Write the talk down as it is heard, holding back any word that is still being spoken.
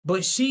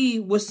but she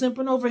was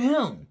simping over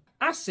him.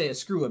 I said,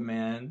 screw it,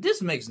 man.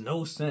 This makes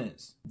no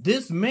sense.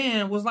 This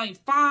man was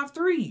like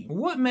 5'3".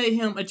 What made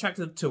him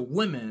attractive to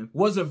women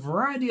was a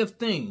variety of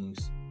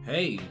things.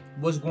 Hey,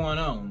 what's going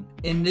on?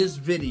 In this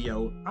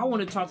video, I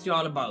want to talk to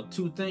y'all about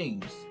two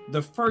things.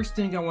 The first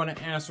thing I want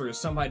to answer is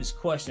somebody's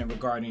question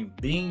regarding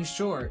being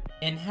short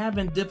and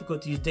having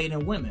difficulties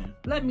dating women.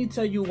 Let me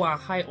tell you why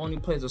height only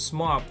plays a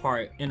small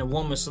part in a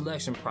woman's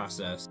selection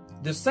process.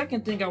 The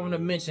second thing I want to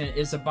mention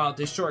is about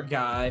this short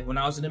guy when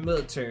I was in the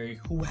military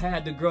who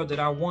had the girl that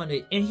I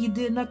wanted and he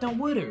did nothing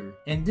with her.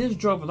 And this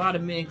drove a lot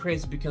of men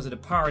crazy because of the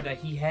power that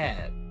he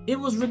had. It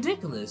was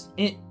ridiculous.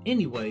 And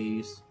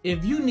anyways,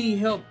 if you need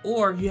help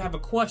or you have a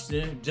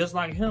question just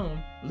like him,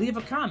 leave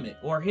a comment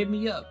or hit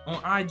me up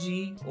on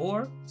IG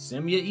or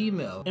send me an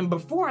email. And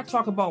before I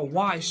talk about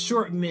why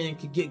short men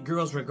can get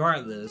girls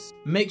regardless,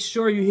 make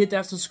sure you hit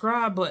that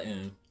subscribe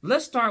button.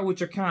 Let's start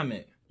with your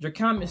comment. Your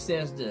comment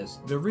says this: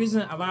 the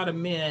reason a lot of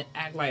men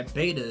act like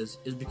betas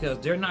is because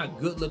they're not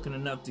good looking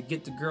enough to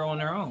get the girl on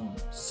their own.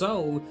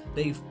 So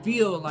they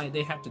feel like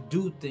they have to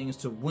do things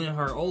to win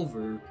her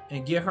over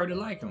and get her to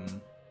like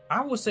them.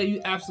 I would say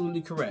you're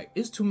absolutely correct.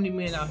 It's too many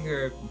men out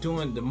here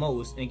doing the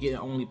most and getting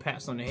only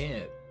pats on the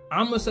head.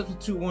 I'm gonna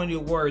substitute one of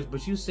your words,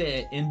 but you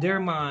said, in their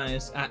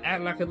minds, I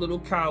act like a little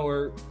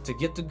coward to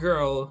get the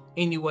girl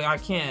any way I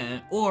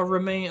can or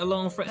remain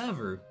alone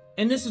forever.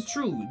 And this is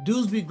true.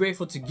 Dudes be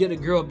grateful to get a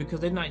girl because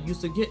they're not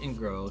used to getting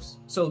girls.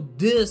 So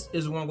this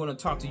is what I'm going to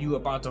talk to you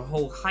about, the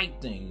whole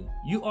height thing.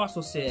 You also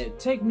said,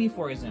 take me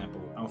for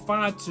example. I'm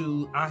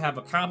 5'2", I have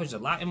accomplished a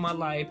lot in my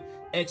life,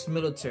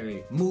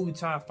 ex-military, movie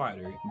TIE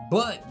fighter.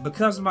 But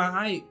because of my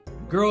height,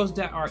 girls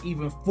that are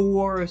even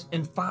 4s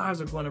and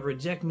 5s are going to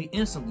reject me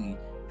instantly.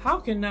 How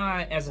can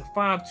I, as a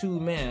 5'2"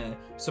 man,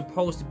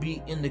 supposed to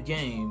be in the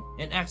game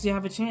and actually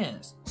have a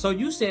chance? So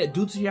you said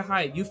due to your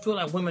height, you feel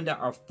like women that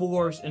are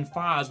 4s and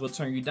 5s will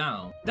turn you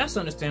down. That's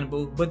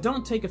understandable, but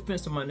don't take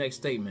offense to my next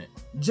statement.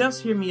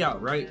 Just hear me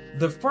out, right?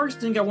 The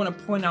first thing I want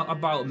to point out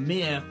about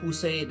men who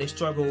say they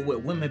struggle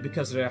with women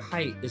because of their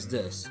height is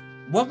this.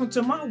 Welcome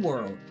to my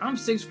world. I'm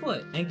 6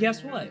 foot, and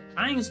guess what?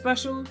 I ain't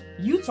special.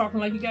 You talking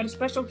like you got a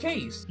special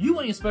case.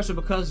 You ain't special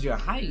because of your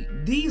height.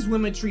 These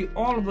women treat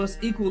all of us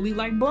equally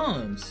like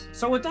bums.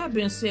 So with that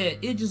being said,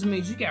 it just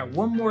means you got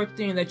one more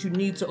thing that you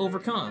need to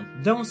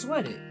overcome. Don't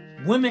sweat it.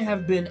 Women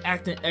have been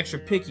acting extra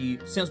picky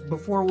since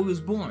before we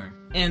was born.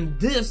 And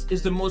this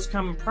is the most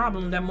common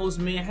problem that most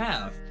men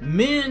have.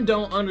 Men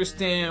don't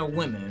understand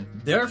women.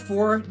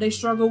 Therefore, they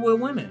struggle with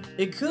women.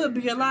 It could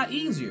be a lot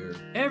easier.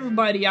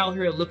 Everybody out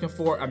here looking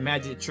for a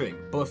magic trick.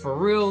 But for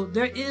real,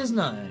 there is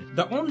none.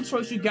 The only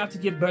choice you got to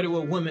get better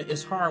with women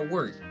is hard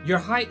work. Your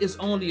height is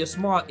only a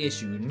small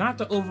issue, not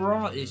the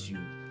overall issue.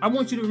 I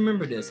want you to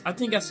remember this. I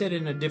think I said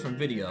it in a different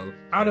video.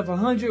 Out of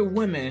 100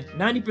 women,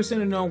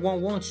 90% of them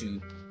won't want you.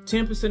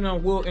 10% of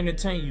them will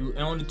entertain you, and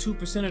only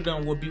 2% of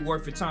them will be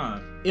worth your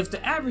time. If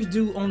the average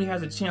dude only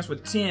has a chance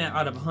with 10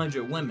 out of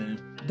 100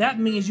 women, that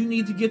means you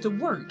need to get to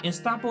work and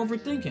stop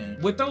overthinking.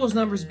 With those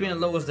numbers being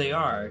low as they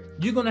are,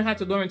 you're gonna have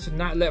to learn to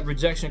not let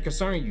rejection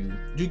concern you.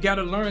 You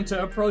gotta learn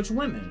to approach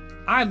women.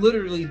 I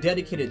literally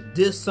dedicated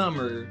this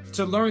summer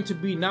to learn to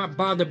be not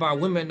bothered by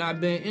women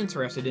not being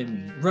interested in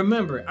me.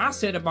 Remember, I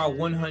said about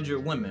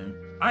 100 women.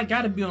 I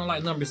gotta be on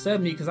like number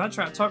 70 because I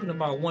tried talking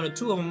about 1 or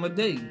 2 of them a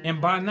day. And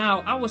by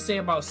now, I would say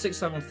about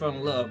 6 of them fell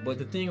in love. But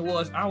the thing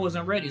was, I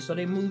wasn't ready, so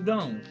they moved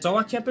on. So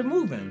I kept it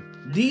moving.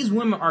 These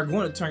women are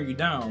going to turn you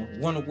down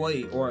one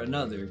way or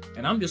another.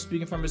 And I'm just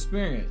speaking from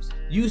experience.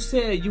 You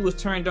said you was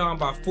turned on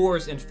by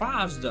 4s and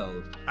 5s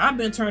though. I've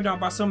been turned on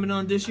by some of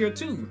them this year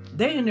too.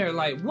 They in there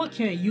like, what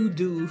can you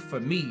do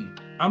for me?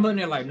 I'm in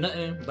there like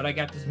nothing, but I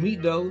got this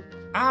meat though.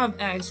 I've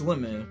asked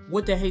women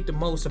what they hate the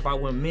most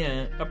about when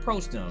men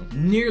approach them.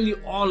 Nearly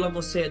all of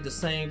them said the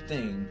same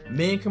thing.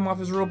 Men come off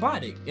as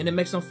robotic and it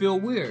makes them feel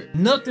weird.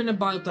 Nothing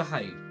about the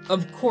height.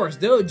 Of course,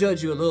 they'll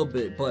judge you a little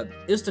bit, but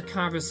it's the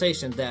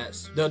conversation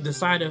that's the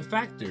deciding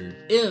factor.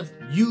 If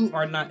you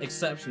are not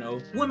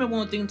exceptional, women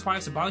won't think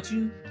twice about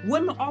you.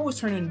 Women always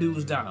turning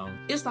dudes down.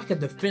 It's like a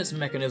defense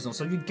mechanism,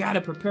 so you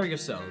gotta prepare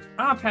yourself.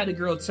 I've had a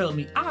girl tell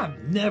me, I've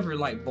never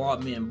liked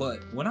bald men,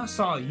 but when I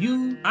saw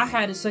you, I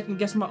had to second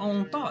guess my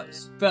own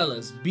thoughts.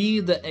 Fellas,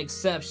 be the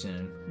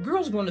exception.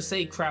 Girls are gonna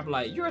say crap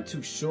like, you're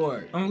too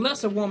short.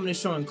 Unless a woman is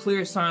showing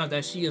clear signs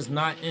that she is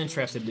not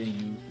interested in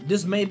you.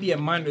 This may be a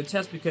minor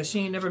test because she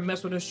ain't never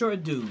messed with a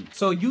short dude.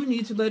 So you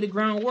need to lay the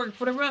groundwork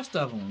for the rest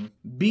of them.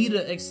 Be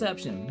the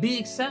exception. Be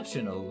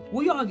exceptional.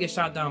 We all get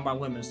shot down by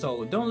women,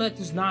 so don't let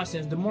this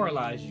nonsense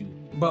demoralize you.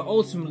 But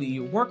ultimately,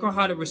 work on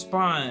how to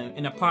respond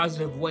in a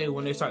positive way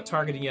when they start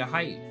targeting your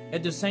height.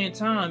 At the same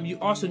time, you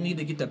also need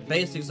to get the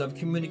basics of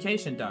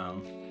communication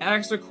down.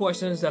 Ask her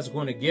questions that's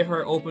going to get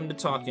her open to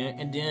talking,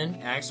 and then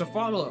ask her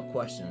follow-up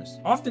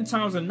questions.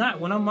 Oftentimes or not,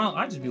 when I'm out,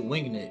 I just be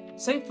winging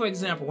it. Say for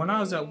example, when I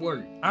was at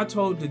work, I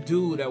told the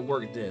dude at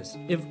work this: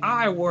 if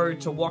I were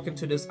to walk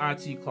into this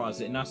IT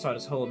closet and I saw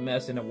this whole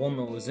mess and a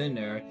woman was in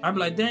there, I'd be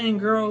like, dang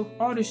girl,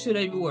 all this shit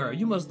everywhere,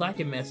 you must like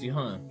it messy,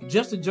 huh?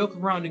 Just to joke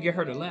around to get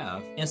her to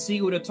laugh and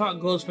see where the talk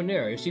goes from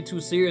there. If she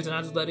too serious, and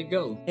I just let it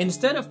go.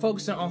 Instead of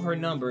focusing on her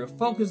number,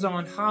 focus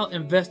on how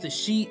invested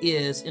she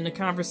is in the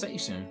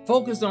conversation.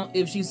 Focus on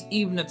if she's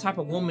even the type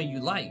of woman you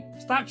like.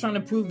 Stop trying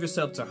to prove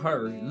yourself to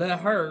her. Let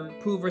her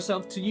prove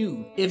herself to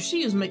you. If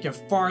she is making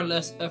far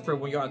less effort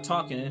when y'all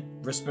talking,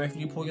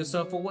 respectfully pull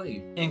yourself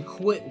away and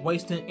quit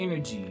wasting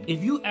energy.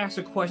 If you ask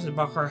her questions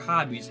about her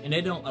hobbies and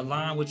they don't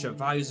align with your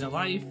values in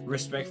life,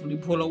 respectfully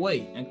pull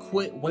away and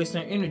quit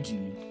wasting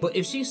energy. But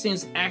if she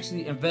seems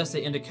actually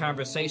invested in the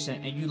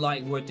conversation and you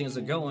like where things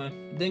are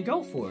going, then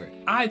go for it.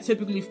 I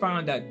typically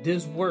find that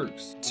this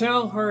works.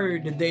 Tell her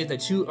the days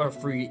that you are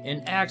free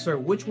and ask her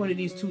which one of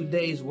these 2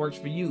 days works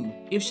for you.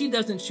 If she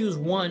doesn't choose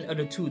one of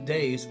the 2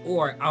 days,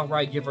 or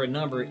outright give her a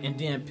number and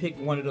then pick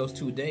one of those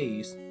 2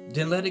 days,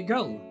 then let it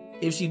go.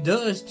 If she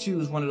does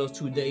choose one of those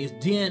 2 days,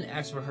 then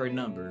ask for her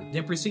number.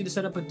 Then proceed to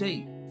set up a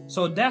date.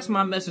 So that's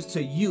my message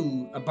to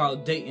you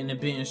about dating and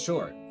being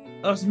short.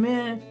 Us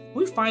men,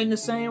 we fighting the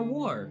same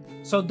war.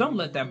 So don't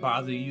let that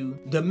bother you.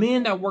 The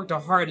men that work the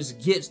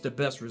hardest gets the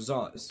best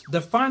results. The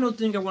final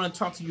thing I want to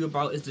talk to you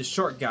about is the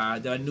short guy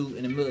that I knew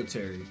in the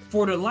military.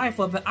 For the life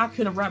of it, I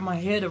couldn't wrap my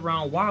head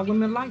around why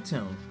women liked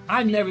him.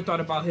 I never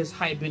thought about his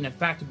height being a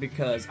factor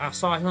because I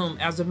saw him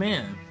as a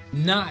man,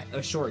 not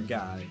a short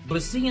guy.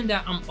 But seeing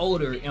that I'm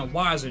older and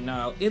wiser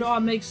now, it all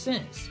makes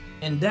sense.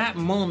 In that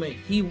moment,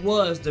 he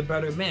was the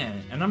better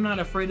man, and I'm not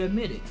afraid to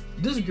admit it.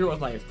 This girl was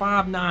like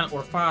 5'9"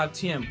 or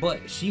 5'10",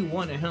 but she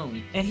wanted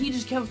him, and he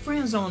just kept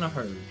friends on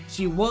her.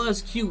 She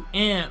was cute,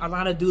 and a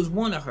lot of dudes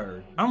wanted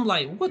her. I'm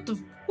like, what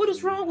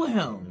is wrong with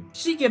him?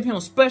 She gave him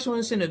special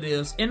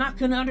incentives, and I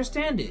couldn't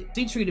understand it.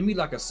 She treated me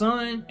like a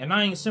son, and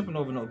I ain't simping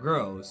over no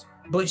girls.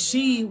 But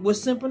she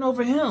was simping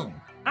over him.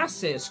 I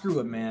said, screw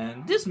it,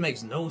 man. This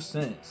makes no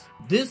sense.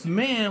 This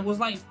man was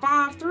like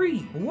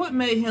 5'3". What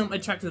made him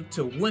attractive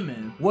to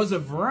women was a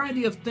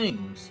variety of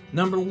things.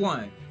 Number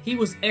 1, he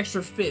was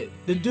extra fit.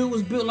 The dude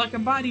was built like a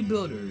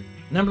bodybuilder.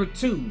 Number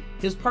 2,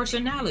 his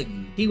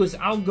personality. He was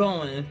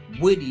outgoing,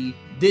 witty,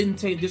 didn't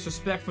take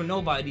disrespect from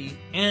nobody,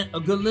 and a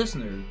good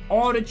listener.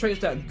 All the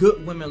traits that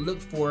good women look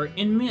for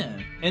in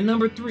men. And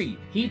number 3,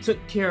 he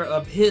took care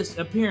of his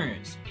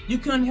appearance. You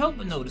couldn't help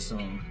but notice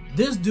him.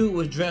 This dude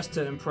was dressed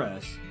to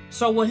impress.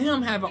 So with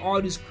him having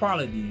all these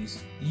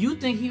qualities, you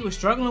think he was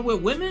struggling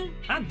with women?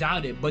 I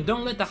doubt it, but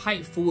don't let the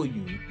hype fool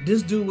you.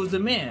 This dude was the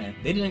man.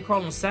 They didn't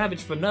call him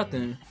savage for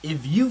nothing.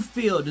 If you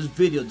feel this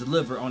video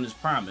delivered on this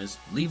promise,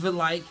 leave a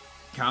like,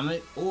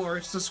 comment, or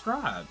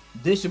subscribe.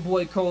 This your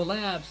boy A.K.A.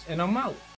 Labz, and I'm out.